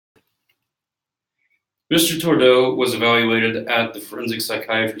Mr. Tordeau was evaluated at the Forensic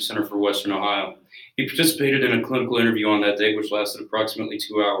Psychiatry Center for Western Ohio. He participated in a clinical interview on that day, which lasted approximately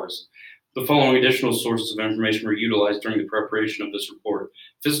 2 hours. The following additional sources of information were utilized during the preparation of this report: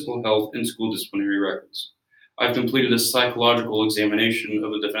 physical health and school disciplinary records. I've completed a psychological examination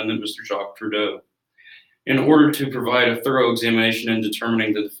of the defendant, Mr. Jacques Trudeau. In order to provide a thorough examination in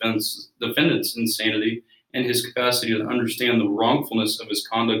determining the defendant's insanity and his capacity to understand the wrongfulness of his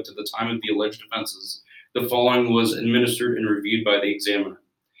conduct at the time of the alleged offenses, the following was administered and reviewed by the examiner: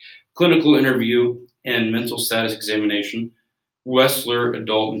 clinical interview and mental status examination, Wessler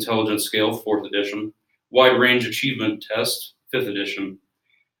Adult Intelligence Scale, 4th edition, Wide Range Achievement Test, 5th edition,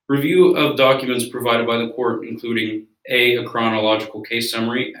 review of documents provided by the court, including a chronological case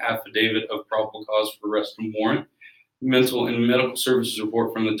summary, affidavit of probable cause for arrest and warrant, mental and medical services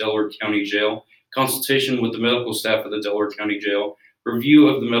report from the Delaware County Jail, consultation with the medical staff of the Delaware County Jail, review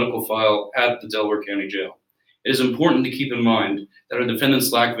of the medical file at the Delaware County Jail. It is important to keep in mind that a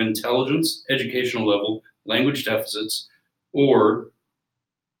defendant's lack of intelligence, educational level, language deficits, or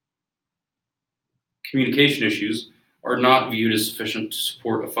communication issues are not viewed as sufficient to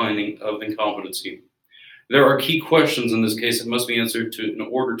support a finding of incompetency. There are key questions in this case that must be answered in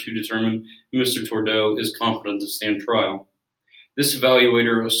order to determine if Mr. Tordeau is competent to stand trial. This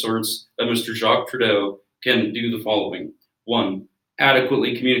evaluator asserts that Mr. Jacques Trudeau can do the following: 1.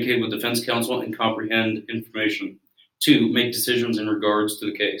 Adequately communicate with defense counsel and comprehend information. 2. Make decisions in regards to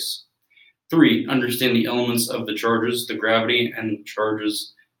the case. 3. Understand the elements of the charges, the gravity and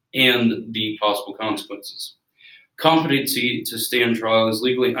charges, and the possible consequences. Competency to stand trial is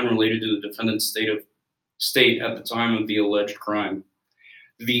legally unrelated to the defendant's state at the time of the alleged crime.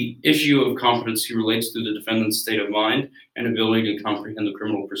 The issue of competency relates to the defendant's state of mind and ability to comprehend the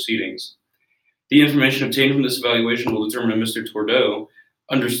criminal proceedings. The information obtained from this evaluation will determine if Mr. Tordeau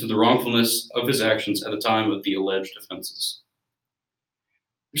understood the wrongfulness of his actions at the time of the alleged offenses.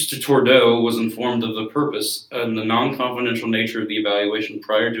 Mr. Tordeau was informed of the purpose and the non-confidential nature of the evaluation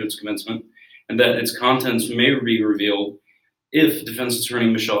prior to its commencement, and that its contents may be revealed if defense attorney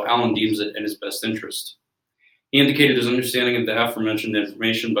Michelle Allen deems it in his best interest. He indicated his understanding of the aforementioned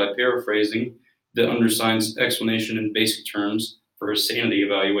information by paraphrasing the undersigned's explanation in basic terms for his sanity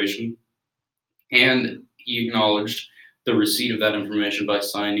evaluation, and he acknowledged the receipt of that information by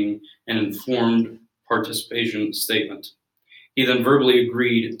signing an informed participation statement. He then verbally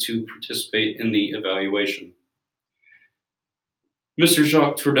agreed to participate in the evaluation. Mr.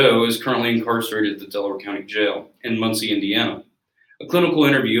 Jacques Trudeau is currently incarcerated at the Delaware County Jail in Muncie, Indiana. A clinical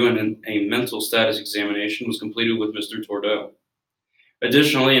interview and a mental status examination was completed with Mr. Tordeau.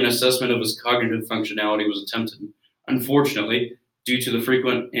 Additionally, an assessment of his cognitive functionality was attempted. Unfortunately, due to the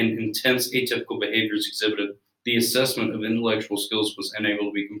frequent and intense atypical behaviors exhibited, the assessment of intellectual skills was unable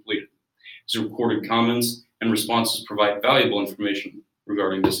to be completed. His recorded comments and responses provide valuable information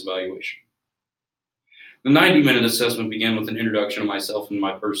regarding this evaluation. The 90-minute assessment began with an introduction of myself and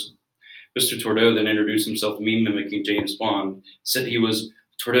my person. Mr. Tordeau then introduced himself, me mimicking James Bond, said he was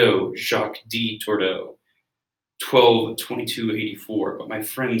Tordeau, Jacques D. Tordeau, 12/22/84, but my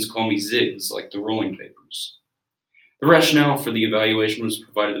friends call me Ziggs, like the rolling papers. The rationale for the evaluation was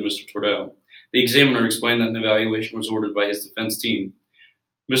provided to Mr. Tordeau. The examiner explained that an evaluation was ordered by his defense team.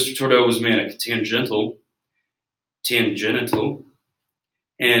 Mr. Tordeau was manic, tangential,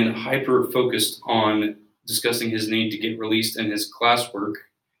 and hyper-focused on discussing his need to get released and his classwork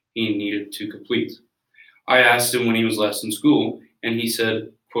he needed to complete. I asked him when he was last in school, and he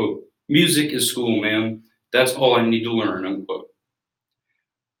said, quote, "Music is school, man. That's all I need to learn," unquote.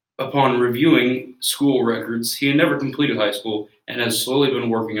 Upon reviewing school records, he had never completed high school and has slowly been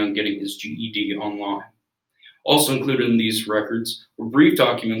working on getting his GED online. Also included in these records were brief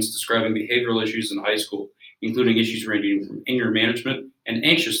documents describing behavioral issues in high school, including issues ranging from anger management and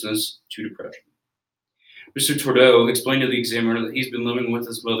anxiousness to depression. Mr. Tordeau explained to the examiner that he's been living with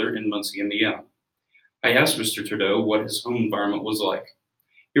his mother in Muncie, Indiana. I asked Mr. Tordeau what his home environment was like.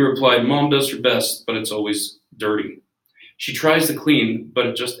 He replied, "Mom does her best, but it's always dirty. She tries to clean, but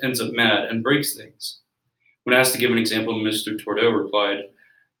it just ends up mad and breaks things." When asked to give an example, Mr. Tordeau replied,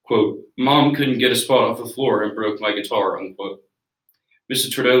 quote, "Mom couldn't get a spot off the floor and broke my guitar," unquote. Mr.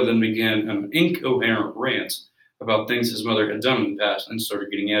 Trudeau then began an incoherent rant about things his mother had done in the past and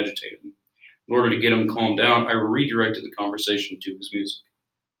started getting agitated. In order to get him calmed down, I redirected the conversation to his music.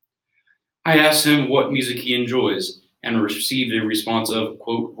 I asked him what music he enjoys and received a response of,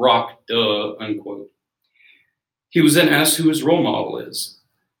 quote, "Rock, duh," unquote. He was then asked who his role model is.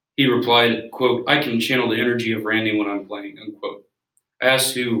 He replied, quote, "I can channel the energy of Randy when I'm playing," unquote. I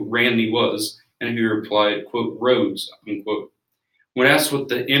asked who Randy was, and he replied, quote, "Rhodes," unquote. When asked what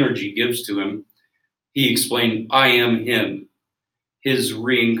the energy gives to him, He explained, I am him, his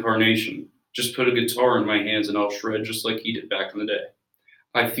reincarnation. Just put a guitar in my hands and I'll shred just like he did back in the day.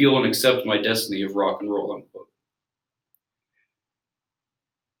 I feel and accept my destiny of rock and roll, unquote.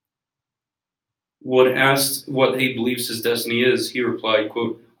 When asked what he believes his destiny is, he replied,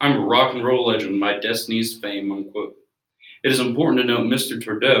 quote, I'm a rock and roll legend, my destiny is fame, unquote. It is important to note Mr.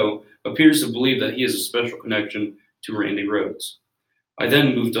 Trudeau appears to believe that he has a special connection to Randy Rhoads. I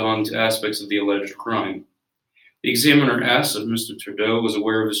then moved on to aspects of the alleged crime. The examiner asked if Mr. Trudeau was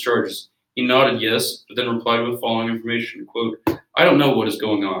aware of his charges. He nodded yes, but then replied with the following information, quote, I don't know what is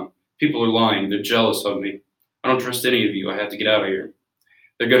going on. People are lying. They're jealous of me. I don't trust any of you. I have to get out of here.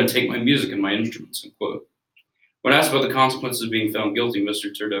 They're going to take my music and my instruments, unquote. When asked about the consequences of being found guilty,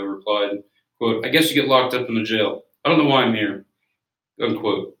 Mr. Trudeau replied, quote, I guess you get locked up in the jail. I don't know why I'm here,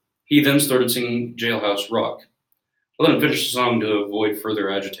 unquote. He then started singing Jailhouse Rock. I let him finish the song to avoid further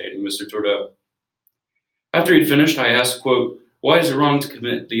agitating Mr. Trudeau. After he'd finished, I asked, quote, why is it wrong to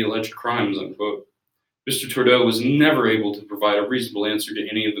commit the alleged crimes, unquote. Mr. Trudeau was never able to provide a reasonable answer to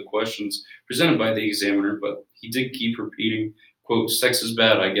any of the questions presented by the examiner, but he did keep repeating, quote, sex is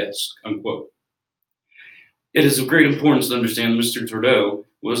bad, I guess, unquote. It is of great importance to understand Mr. Trudeau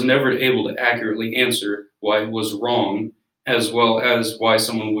was never able to accurately answer why it was wrong, as well as why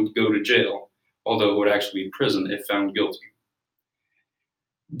someone would go to jail, although it would actually be prison if found guilty.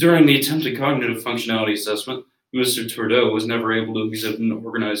 During the attempted cognitive functionality assessment, Mr. Trudeau was never able to exhibit an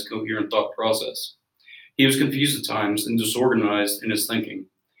organized, coherent thought process. He was confused at times and disorganized in his thinking.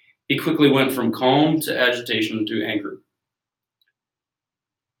 He quickly went from calm to agitation to anger.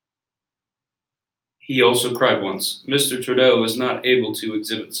 He also cried once. Mr. Trudeau was not able to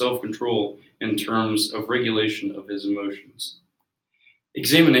exhibit self-control in terms of regulation of his emotions.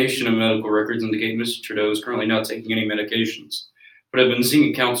 Examination of medical records indicate Mr. Trudeau is currently not taking any medications, but had been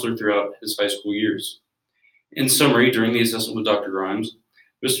seeing a counselor throughout his high school years. In summary, during the assessment with Dr. Grimes,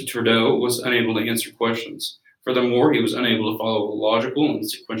 Mr. Trudeau was unable to answer questions. Furthermore, he was unable to follow a logical and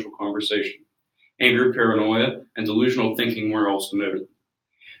sequential conversation. Anger, paranoia, and delusional thinking were also noted.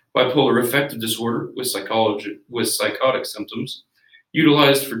 Bipolar affective disorder with psychotic symptoms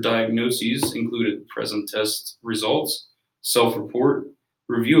utilized for diagnoses included present test results, self-report,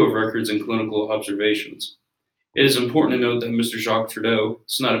 review of records, and clinical observations. It is important to note that Mr. Jacques Trudeau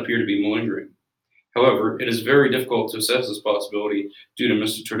does not appear to be malingering. However, it is very difficult to assess this possibility due to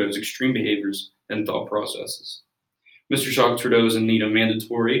Mr. Trudeau's extreme behaviors and thought processes. Mr. Jacques Trudeau is in need of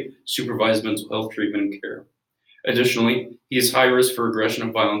mandatory, supervised mental health treatment and care. Additionally, he is high risk for aggression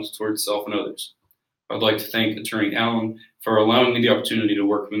and violence towards self and others. I'd like to thank Attorney Allen for allowing me the opportunity to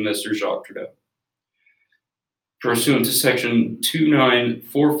work with Mr. Jacques Trudeau. Pursuant to Section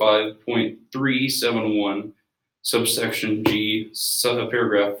 2945.371, subsection G,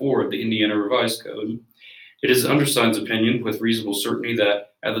 paragraph 4 of the Indiana Revised Code, it is the undersigned's opinion with reasonable certainty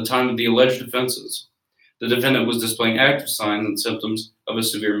that, at the time of the alleged offenses, the defendant was displaying active signs and symptoms of a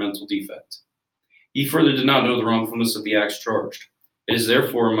severe mental defect. He further did not know the wrongfulness of the acts charged. It is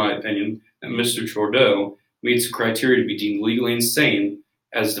therefore, in my opinion, that Mr. Trudeau meets the criteria to be deemed legally insane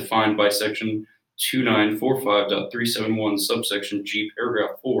as defined by Section 2945.371, subsection G,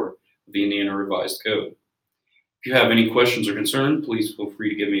 paragraph 4 of the Indiana Revised Code. If you have any questions or concern, please feel free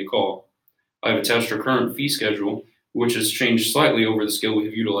to give me a call. I have attached our current fee schedule, which has changed slightly over the scale we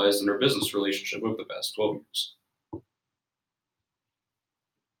have utilized in our business relationship over the past 12 years.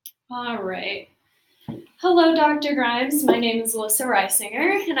 All right. Hello, Dr. Grimes. My name is Alyssa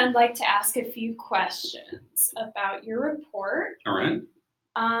Reisinger, and I'd like to ask a few questions about your report. All right.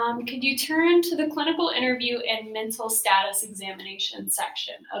 Could you turn to the clinical interview and mental status examination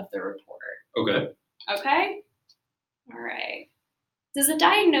section of the report? Okay. Okay? All right. Does a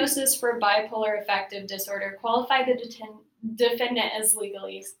diagnosis for bipolar affective disorder qualify the defendant as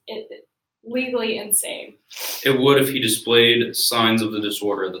legally insane? It would if he displayed signs of the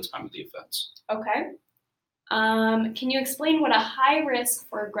disorder at the time of the offense. Okay. Can you explain what a high risk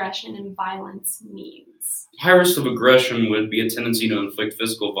for aggression and violence means? High risk of aggression would be a tendency to inflict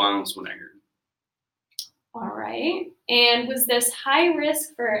physical violence when angered. All right. And was this high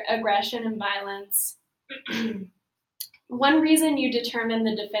risk for aggression and violence one reason you determined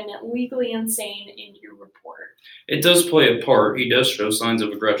the defendant legally insane in your report? It does play a part. He does show signs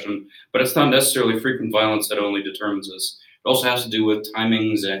of aggression, but it's not necessarily frequent violence that only determines this. It also has to do with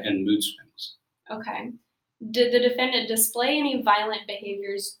timings and mood swings. Okay. Did the defendant display any violent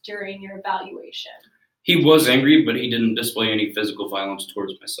behaviors during your evaluation? He was angry, but he didn't display any physical violence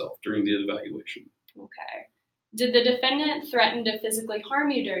towards myself during the evaluation. Okay. Did the defendant threaten to physically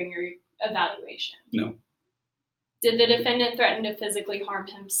harm you during your evaluation? No. Did the defendant threaten to physically harm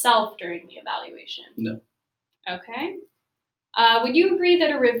himself during the evaluation? No. Okay. Would you agree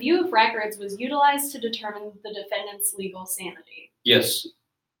that a review of records was utilized to determine the defendant's legal sanity? Yes.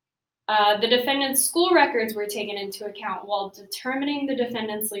 The defendant's school records were taken into account while determining the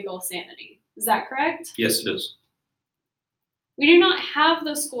defendant's legal sanity. Is that correct? Yes, it is. We do not have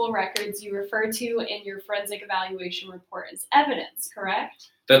the school records you refer to in your forensic evaluation report as evidence, correct?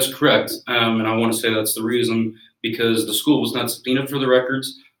 That's correct. And I want to say that's the reason, because the school was not subpoenaed for the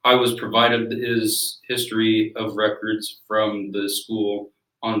records. I was provided his history of records from the school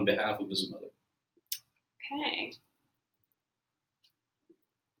on behalf of his mother. Okay.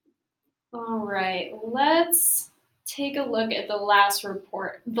 All right, let's take a look at the last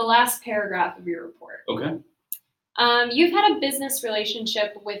paragraph of your report. Okay. You've had a business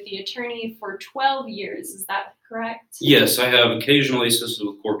relationship with the attorney for 12 years, is that correct? Yes, I have occasionally assisted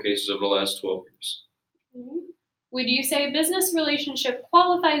with court cases over the last 12 years. Mm-hmm. Would you say a business relationship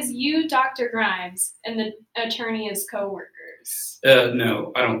qualifies you, Dr. Grimes, and the attorney as co-workers?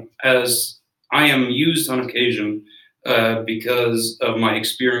 No, I don't. As I am used on occasion because of my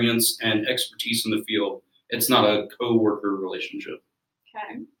experience and expertise in the field. It's not a co-worker relationship.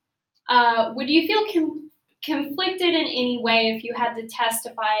 Okay. Would you feel conflicted in any way if you had to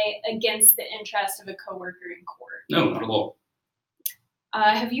testify against the interest of a coworker in court? No, not at all.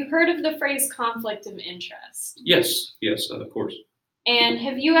 Have you heard of the phrase conflict of interest? Yes, of course. And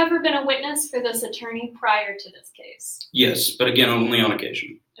have you ever been a witness for this attorney prior to this case? Yes, but again, only on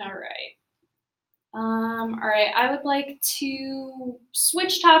occasion. All right. I would like to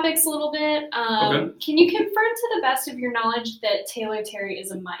switch topics a little bit. Okay. Can you confirm to the best of your knowledge that Taylor Terry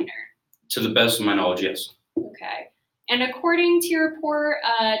is a minor? To the best of my knowledge, yes. Okay. And according to your report,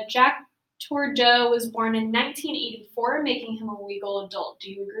 Jack Tordeau was born in 1984, making him a legal adult.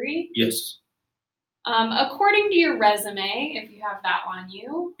 Do you agree? Yes. According to your resume, if you have that on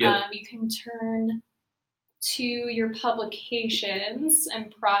you, Yeah. You can turn to your publications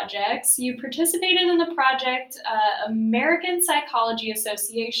and projects. You participated in the project American Psychology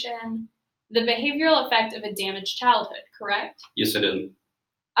Association, The Behavioral Effect of a Damaged Childhood, correct? Yes, I did.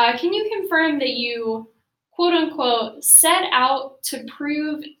 Can you confirm that you, quote unquote, set out to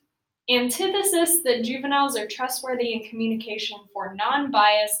prove antithesis that juveniles are trustworthy in communication for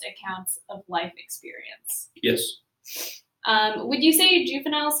non-biased accounts of life experience? Yes. Would you say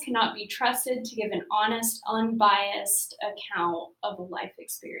juveniles cannot be trusted to give an honest, unbiased account of a life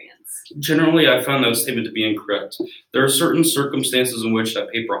experience? Generally, I found that statement to be incorrect. There are certain circumstances in which that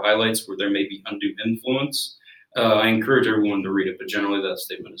paper highlights where there may be undue influence. I encourage everyone to read it, but generally that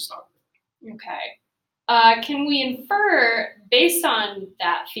statement is not correct. Okay. Can we infer, based on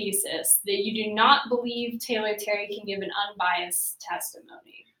that thesis, that you do not believe Taylor Terry can give an unbiased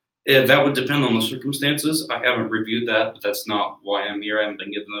testimony? That would depend on the circumstances. I haven't reviewed that, but that's not why I'm here. I haven't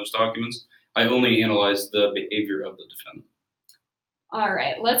been given those documents. I only analyzed the behavior of the defendant. All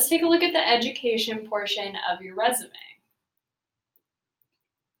right, let's take a look at the education portion of your resume.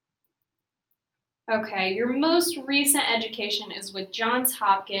 Okay, your most recent education is with Johns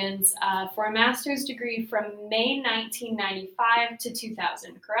Hopkins for a master's degree from May 1995 to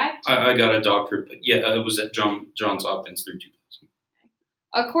 2000, correct? I got a doctorate, but yeah, it was at Johns Hopkins through 2000.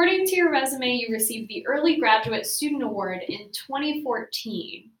 According to your resume, you received the Early Graduate Student Award in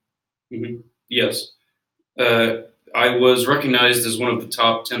 2014. Mm-hmm. Yes. I was recognized as one of the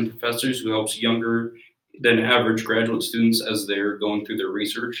top 10 professors who helps younger than average graduate students as they're going through their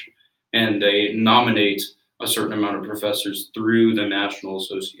research. And they nominate a certain amount of professors through the National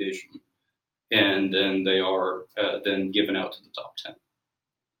Association. And then they are then given out to the top 10.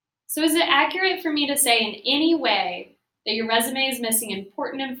 So is it accurate for me to say in any way that your resume is missing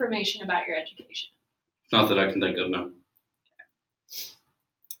important information about your education? Not that I can think of, no.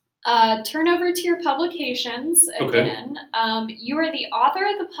 Turn over to your publications again. Okay. You are the author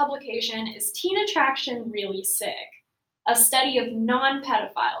of the publication, Is Teen Attraction Really Sick? A study of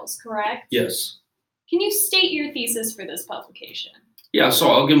non-pedophiles, correct? Yes. Can you state your thesis for this publication? Yeah, so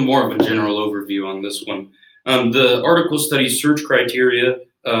I'll give more of a general overview on this one. The article studies search criteria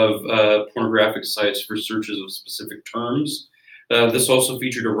of pornographic sites for searches of specific terms. This also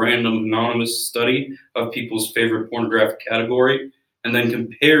featured a random anonymous study of people's favorite pornographic category, and then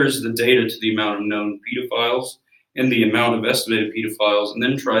compares the data to the amount of known pedophiles and the amount of estimated pedophiles, and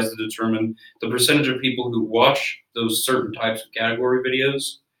then tries to determine the percentage of people who watch those certain types of category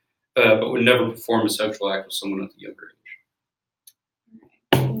videos, but would never perform a sexual act with someone at the younger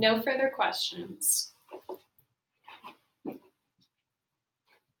age. No further questions.